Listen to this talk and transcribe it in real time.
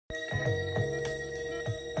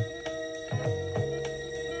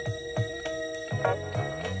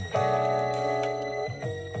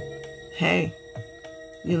Hey,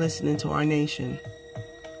 you're listening to Our Nation.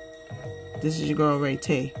 This is your girl, Ray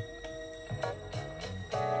T.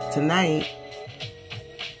 Tonight,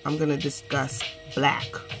 I'm going to discuss black.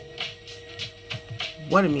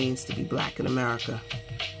 What it means to be black in America.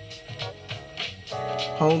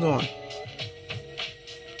 Hold on.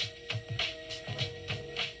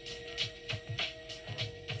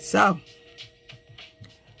 So,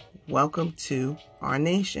 welcome to Our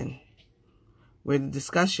Nation, where the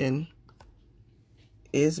discussion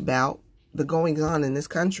is about the goings on in this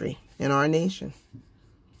country, in our nation.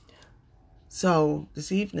 So,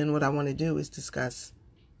 this evening, what I want to do is discuss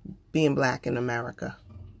being black in America.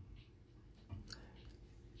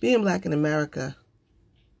 Being black in America,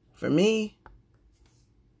 for me,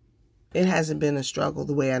 it hasn't been a struggle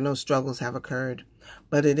the way I know struggles have occurred,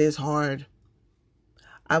 but it is hard.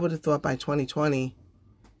 I would have thought by 2020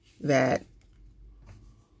 that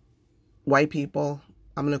white people,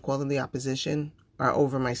 I'm going to call them the opposition, are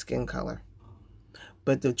over my skin color.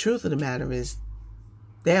 But the truth of the matter is,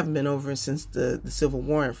 they haven't been over since the Civil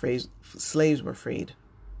War and slaves were freed.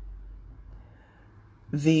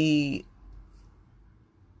 The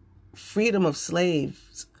freedom of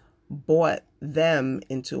slaves brought them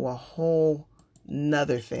into a whole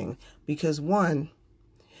nother thing. Because one,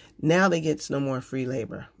 now they get no more free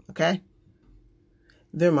labor, okay?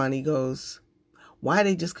 Their money goes. Why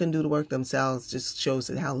they just couldn't do the work themselves just shows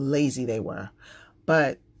how lazy they were.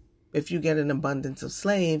 But if you get an abundance of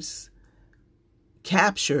slaves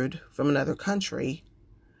captured from another country,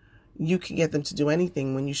 you can get them to do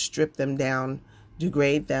anything when you strip them down,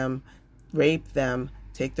 degrade them, rape them,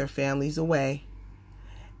 take their families away,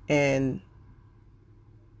 and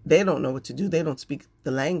they don't know what to do. They don't speak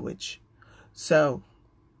the language. So,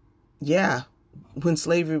 yeah, when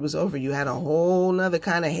slavery was over, you had a whole nother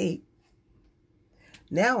kind of hate.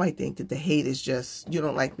 Now I think that the hate is just, you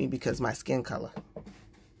don't like me because my skin color.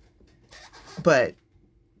 But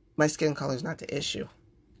my skin color is not the issue.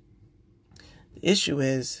 The issue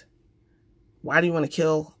is, why do you want to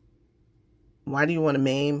kill? Why do you want to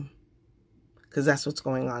maim? Because that's what's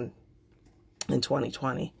going on in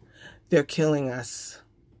 2020. They're killing us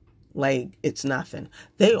like it's nothing.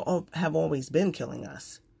 They have always been killing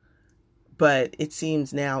us. But it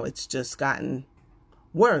seems now it's just gotten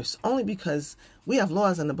worse, only because we have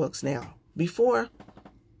laws on the books now. Before,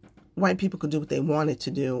 white people could do what they wanted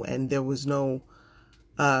to do, and there was no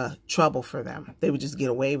trouble for them. They would just get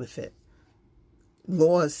away with it.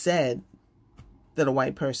 Laws said that a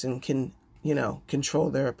white person can, control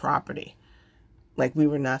their property. Like we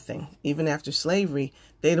were nothing. Even after slavery,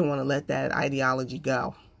 they didn't want to let that ideology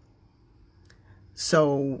go.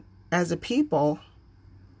 So, as a people,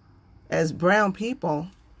 as brown people,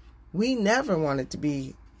 we never wanted to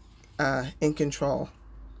be in control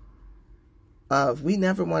of. We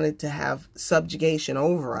never wanted to have subjugation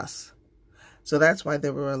over us. So that's why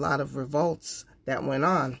there were a lot of revolts that went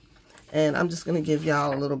on. And I'm just going to give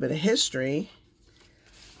y'all a little bit of history.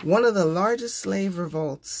 One of the largest slave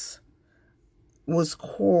revolts was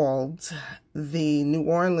called the New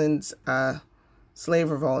Orleans Slave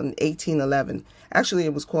Revolt in 1811. Actually,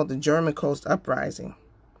 it was called the German Coast Uprising.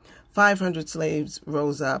 500 slaves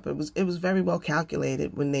rose up. It was very well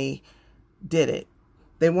calculated when they did it.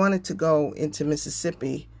 They wanted to go into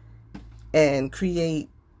Mississippi and create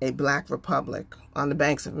a black republic on the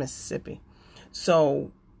banks of Mississippi.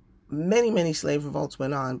 So many slave revolts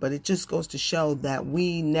went on, but it just goes to show that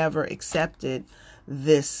we never accepted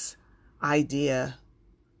this idea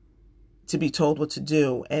to be told what to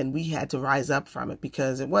do, and we had to rise up from it,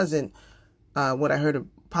 because it wasn't what I heard a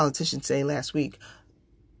politician say last week.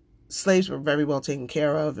 Slaves were very well taken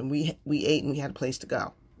care of, and we ate and we had a place to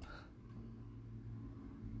go.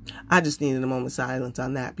 I just needed a moment's silence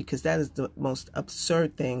on that, because that is the most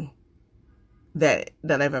absurd thing that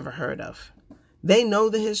I've ever heard of. They know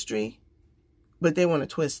the history, but they want to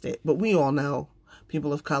twist it. But we all know,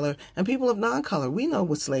 people of color and people of non-color, we know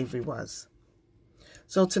what slavery was.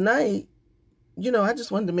 So tonight, I just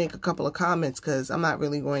wanted to make a couple of comments, because I'm not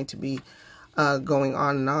really going to be going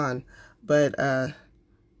on and on. But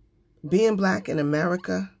being black in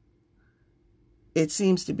America, it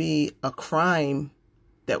seems to be a crime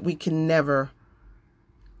that we can never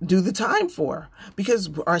do the time for, because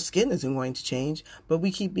our skin isn't going to change, but we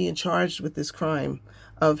keep being charged with this crime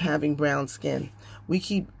of having brown skin. We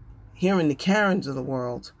keep hearing the Karens of the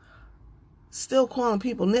world still calling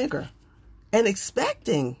people nigger and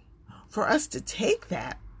expecting for us to take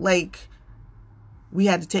that like we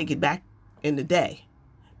had to take it back in the day.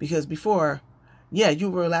 Because before, Yeah, you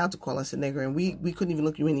were allowed to call us a nigger, and we couldn't even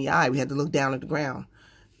look you in the eye. We had to look down at the ground.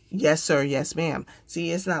 Yes, sir. Yes, ma'am.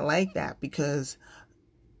 See, it's not like that, because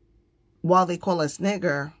while they call us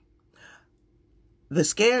nigger, the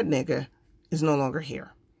scared nigger is no longer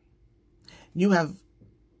here. You have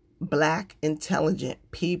black, intelligent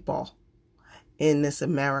people in this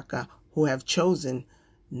America who have chosen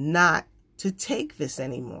not to take this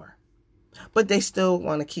anymore. But they still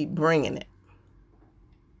want to keep bringing it.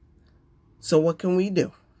 So what can we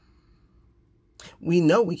do? We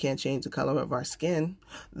know we can't change the color of our skin,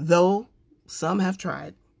 though some have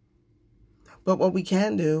tried. But what we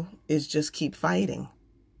can do is just keep fighting.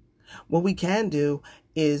 What we can do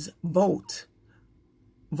is vote.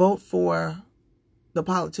 Vote for the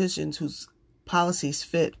politicians whose policies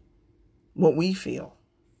fit what we feel.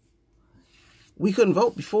 We couldn't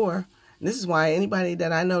vote before. And this is why anybody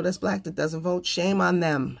that I know that's black that doesn't vote, shame on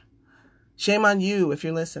them. Shame on you if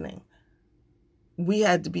you're listening. We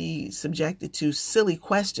had to be subjected to silly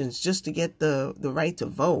questions just to get the right to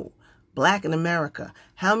vote. Black in America.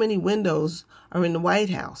 How many windows are in the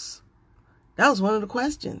White House? That was one of the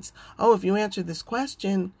questions. Oh, if you answer this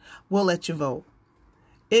question, we'll let you vote.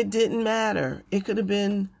 It didn't matter. It could have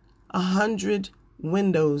been 100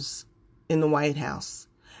 windows in the White House,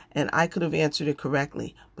 and I could have answered it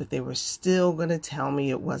correctly, but they were still going to tell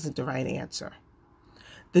me it wasn't the right answer.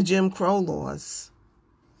 The Jim Crow laws,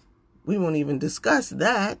 we won't even discuss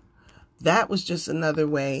that. That was just another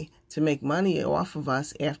way to make money off of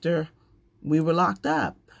us after we were locked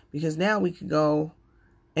up, because now we could go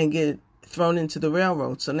and get thrown into the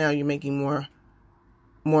railroad. So now you're making more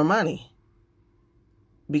money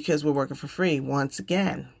because we're working for free once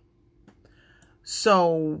again.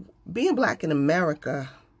 So being black in America,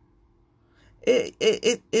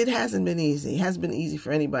 it hasn't been easy. It hasn't been easy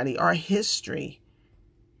for anybody. Our history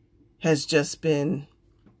has just been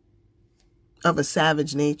of a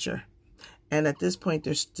savage nature. And at this point,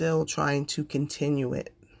 they're still trying to continue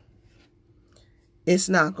it. It's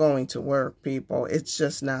not going to work, people. It's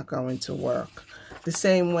just not going to work. The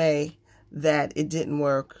same way that it didn't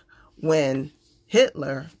work when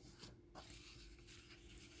Hitler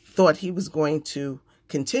thought he was going to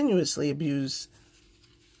continuously abuse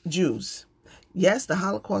Jews. Yes, the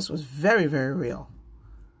Holocaust was very, very real.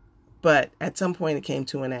 But at some point it came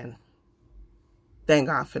to an end. Thank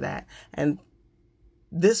God for that. And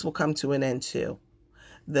this will come to an end too.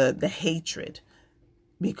 The hatred.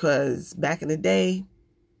 Because back in the day,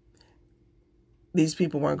 these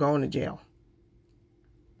people weren't going to jail.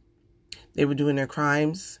 They were doing their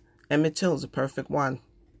crimes. Emmett Till is a perfect one.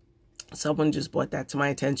 Someone just brought that to my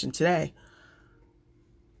attention today.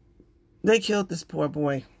 They killed this poor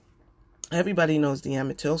boy. Everybody knows the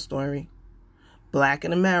Emmett Till story. Black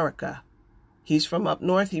in America. He's from up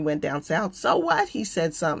north. He went down south. So what? He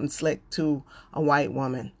said something slick to a white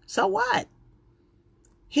woman. So what?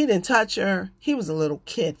 He didn't touch her. He was a little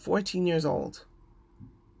kid, 14 years old.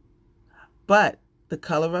 But the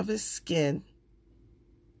color of his skin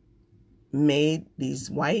made these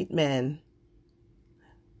white men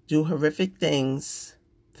do horrific things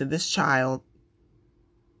to this child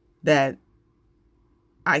that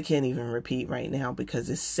I can't even repeat right now because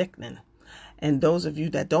it's sickening. And those of you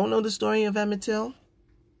that don't know the story of Emmett Till,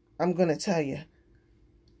 I'm going to tell you.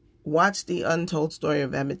 Watch the untold story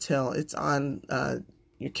of Emmett Till. It's on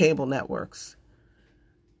your cable networks.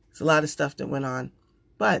 There's a lot of stuff that went on.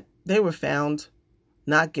 But they were found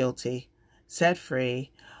not guilty, set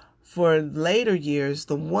free. For later years,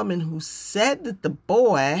 the woman who said that the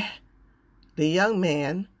boy, the young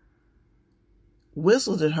man,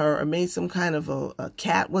 whistled at her or made some kind of a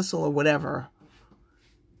cat whistle or whatever,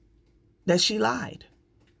 that she lied.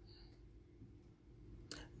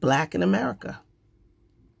 Black in America.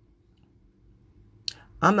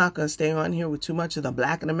 I'm not going to stay on here with too much of the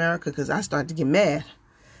black in America because I start to get mad.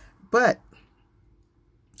 But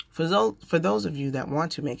for those of you that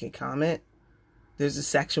want to make a comment, there's a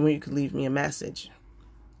section where you can leave me a message,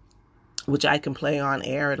 which I can play on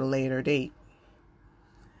air at a later date.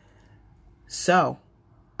 So,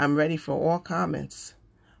 I'm ready for all comments.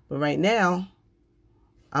 But right now,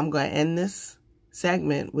 I'm going to end this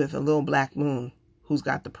segment with a little Black Moon who's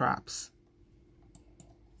got the props.